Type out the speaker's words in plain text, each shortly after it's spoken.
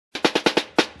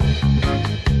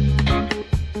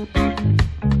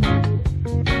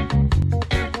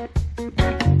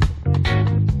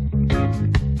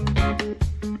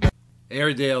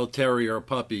Airedale Terrier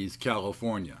Puppies,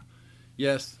 California.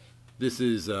 Yes, this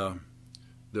is the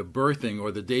birthing,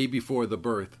 or the day before the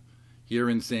birth, here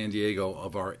in San Diego,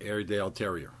 of our Airedale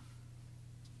Terrier.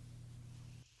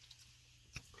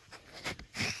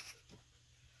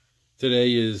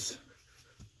 Today is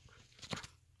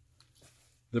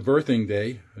the birthing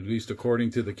day, at least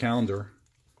according to the calendar.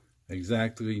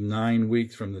 Exactly 9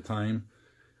 weeks from the time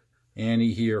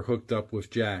Annie here hooked up with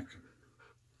Jack.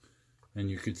 And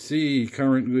you could see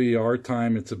currently our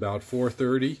time, it's about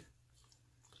 4:30.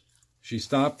 She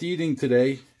stopped eating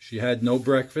today. She had no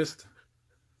breakfast.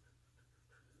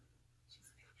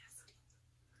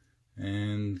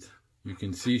 And you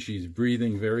can see she's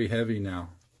breathing very heavy now.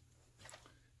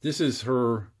 This is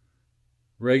her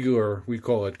regular, we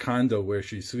call it condo, where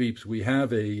she sleeps. We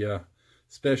have a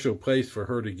special place for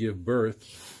her to give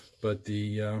birth, but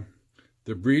the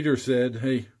breeder said,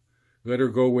 hey, let her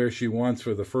go where she wants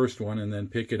for the first one and then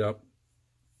pick it up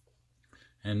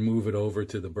and move it over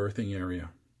to the birthing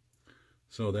area.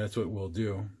 So that's what we'll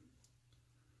do.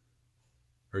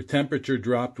 Her temperature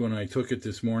dropped when I took it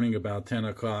this morning about 10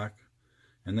 o'clock,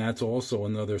 and that's also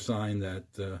another sign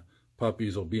that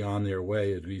puppies will be on their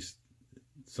way at least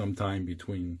sometime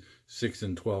between 6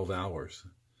 and 12 hours.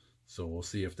 So we'll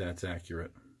see if that's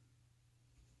accurate.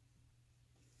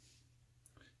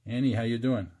 Annie, how you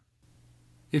doing?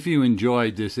 If you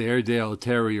enjoyed this Airedale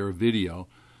Terrier video,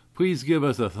 please give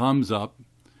us a thumbs up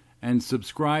and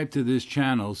subscribe to this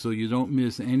channel so you don't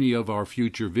miss any of our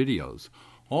future videos.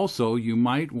 Also, you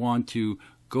might want to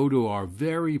go to our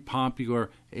very popular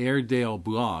Airedale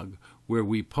blog, where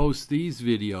we post these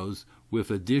videos with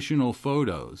additional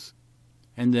photos,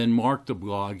 and then mark the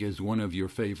blog as one of your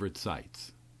favorite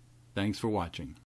sites. Thanks for watching.